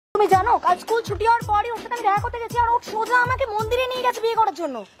তুমি জানো কাল স্কুল ছুটি হওয়ার পরই ওর সাথে আমি দেখা করতে গেছি আর ও সোজা আমাকে মন্দিরে নিয়ে গেছে বিয়ে করার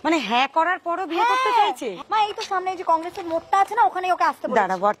জন্য। মানে হ্যাঁ করার পরও বিয়ে করতে চাইছে? মা এই তো সামনে যে কংগ্রেসের মোড়টা আছে না, ওখানে ওকে আসতে বলেছি।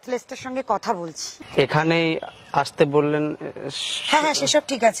 দাঁড়া, ওয়ার্থলেসটার সঙ্গে কথা বলছি। এখানেই আসতে বললেন? হ্যাঁ হ্যাঁ, সেসব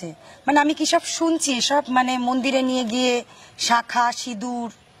ঠিক আছে। মানে আমি কি সব শুনছি এসব, মানে মন্দিরে নিয়ে গিয়ে শাখা সিঁদুর,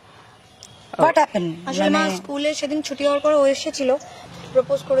 হোয়াট হ্যাপেন? আসলে মা স্কুলে সেদিন ছুটি হওয়ার পর ও এসেছিল,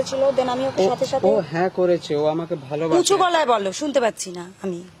 প্রপোজ করেছিল, দেন আমি ওকে সাথে সাথে। ও হ্যাঁ করেছে, ও আমাকে ভালোবাসে। উঁচু গলায় বলো, শুনতে পাচ্ছি না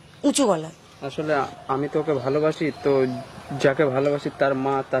আমি, উঁচু গলায়। আসলে আমি তো ওকে ভালোবাসি, তো যাকে ভালোবাসি তার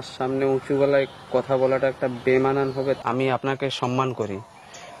মা তার সামনে উঁচু গলায় কথা বলাটা একটা বেমানান হবে। আমি আপনাকে সম্মান করি,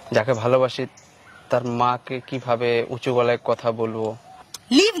 যাকে ভালোবাসি তার মাকে কিভাবে উঁচু গলায় কথা বলবো?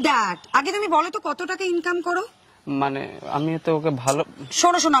 লিভ দ্যাট, আগে তুমি বলো তো কত টাকা ইনকাম করো? মানে আমি তো ওকে ভালো।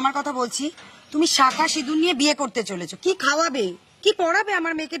 শোনো শোনো, আমার কথা বলছি। তুমি শাখা সিঁদুর নিয়ে বিয়ে করতে চলেছো, কি খাওয়াবে, কি পরাবে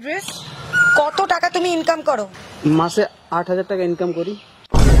আমার মেয়েকে ড্রেস? কত টাকা তুমি ইনকাম করো? মাসে 8,000 টাকা ইনকাম করি।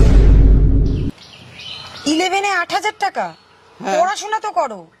 11-এ 8,000 টাকা? পড়াশোনা তো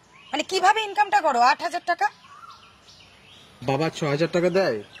করো, মানে কিভাবে ইনকামটা করো 8,000 টাকা? বাবা 6,000 টাকা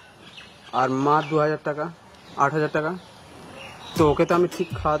দেয় আর মা 2,000 টাকা, 8,000 টাকা। তো ওকে তো আমি ঠিক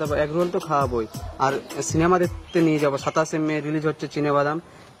খাওয়াতে পারবো, এগ রোল তো খাওয়াবোই, আর সিনেমা দেখতে নিয়ে যাবো। 27শে মে রিলিজ হচ্ছে চিনেবাদাম।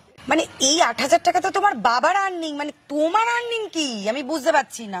 মানে এই 8,000 টাকা তো তোমার বাবার আর্নিং, মানে তোমার আর্নিং কি আমি বুঝতে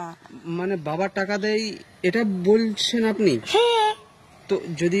পারছি না। মানে বাবার টাকা দেয় এটা বলছেন আপনি? হ্যাঁ। তো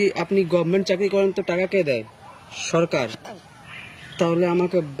যদি আপনি গভর্নমেন্ট চাকরি করেন তো টাকা কে দেয়? সরকার। তাহলে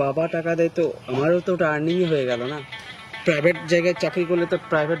আমাকে বাবা টাকা দেয়, তো আমারও তো ওটা আর্নিং হয়ে গেল না। প্রাইভেট জায়গায় চাকরি করলে তো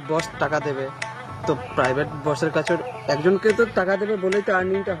প্রাইভেট বস টাকা দেবে, তো প্রাইভেট বসের কাছে একজনকে তো টাকা দেবে বলেই তো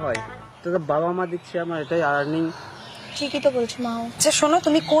আর্নিংটা হয়। তো বাবা মা দিচ্ছে, আমার এটাই আর্নিং। ঠিকই তো বলছো মা। আচ্ছা শোনো,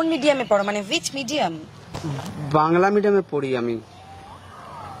 তুমি কোন মিডিয়ামে পড়ো, মানে হুইচ মিডিয়াম? বাংলা মিডিয়ামে পড়ি আমি,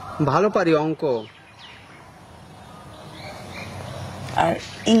 ভালো পারি অঙ্ক। আর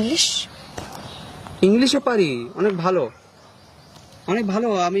ইংলিশ? ইংলিশও পারি, অনেক ভালো, অনেক ভালো।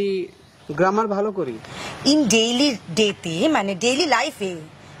 আমি গ্রামার ভালো করি। ইন ডেইলি ডেতে, মানে ডেইলি লাইফে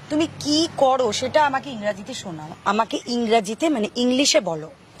তুমি কি করো সেটা আমাকে ইংরেজিতে শোনাও। আমাকে ইংরেজিতে মানে ইংলিশে বলো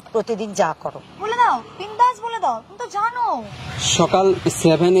প্রতিদিন যা করো। বলে দাও, বিন্দাস বলে দাও, তুমি তো জানো। সকাল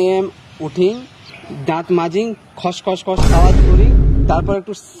 7 AM উঠি, দাঁত মাজিং, খস খস খস আওয়াজ করি, তারপর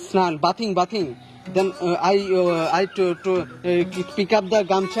একটু স্নান, bathing, then I to pick up the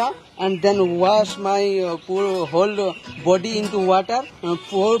gamcha and then wash my whole body into water,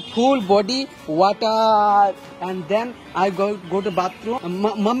 full body water, and then I go to bathroom.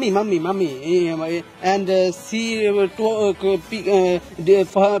 Mummy, and see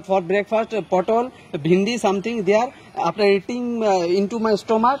for breakfast potol, bhindi something there. After eating into my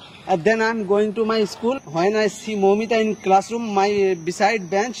stomach, then I'm going to my school. When I see Momita in classroom, my beside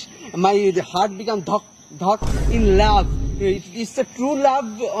bench, my heart becomes dhok in love. It's a true love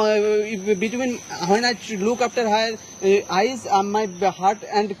between. When I look after her eyes, my heart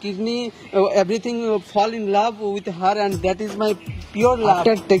and kidney, everything fall in love with her, and that is my pure love.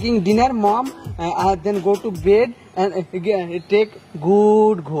 After taking dinner, mom, I then go to bed and again take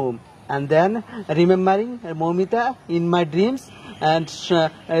good home. And then remembering Momita in my dreams, and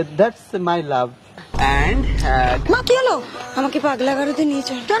that's my love. And মা কি হলো? আমাকে পাগলা গারদে নিয়ে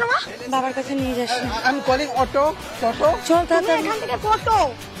চল। কেন মা? বাবার কাছে নিয়ে যাস। I'm calling auto. চল তাড়াতাড়ি এখান থেকে ফটো।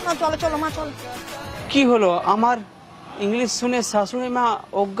 না চলো চলো মা চলো। কি হলো? আমার ইংলিশ শুনে শাশুড়ি মা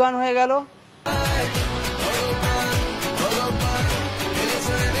অজ্ঞান হয়ে গেল।